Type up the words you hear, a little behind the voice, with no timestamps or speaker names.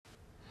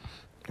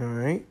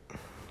Alright.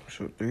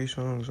 So 3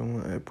 songs I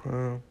want at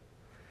prom.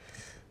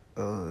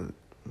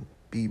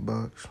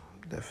 Beatbox,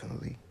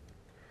 definitely.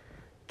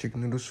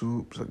 Chicken noodle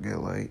soup, so get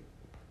light.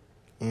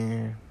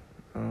 And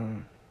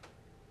No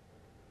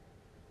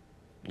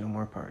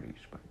More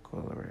Parties by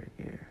Cola right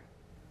here.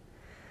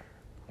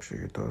 I'm sure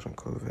your thoughts on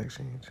COVID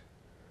vaccines.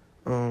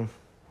 I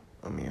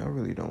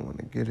really don't want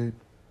to get it.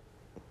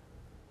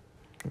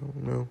 I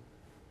don't know.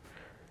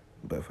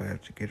 But if I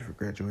have to get it for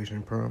graduation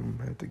and prom, I'm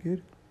gonna have to get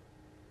it.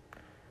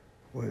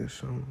 What is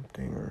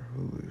something or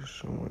who is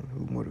someone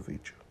who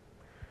motivates you?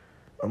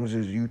 I'm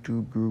just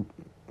YouTube group.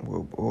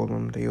 Well, all of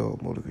them, they all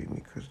motivate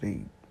me because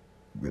they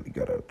really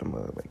got out the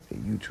mud. Like, the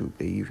YouTube,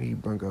 he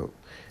brought out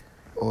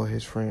all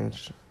his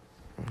friends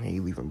and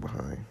he leave them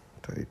behind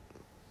type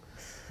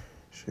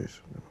shit.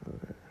 Something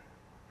like that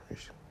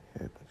recently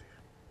happened.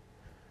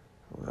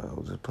 Well, I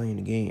was just playing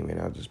the game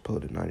and I just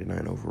pulled a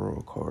 99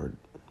 overall card.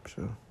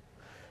 So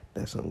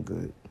that's something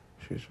good.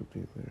 Shit should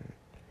be there.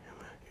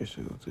 Guess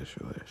it was this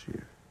year last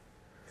year.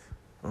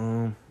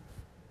 I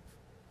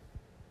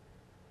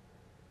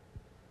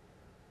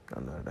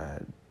know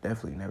that I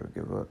definitely never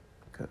give up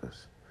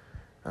because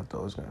I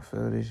thought I was gonna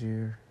fail this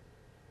year.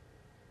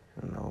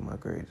 And all my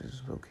grades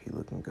is low-key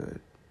looking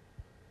good.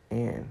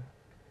 And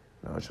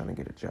I was trying to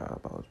get a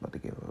job. I was about to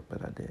give up,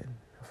 but I did.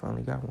 I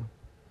finally got one.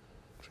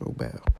 So bad.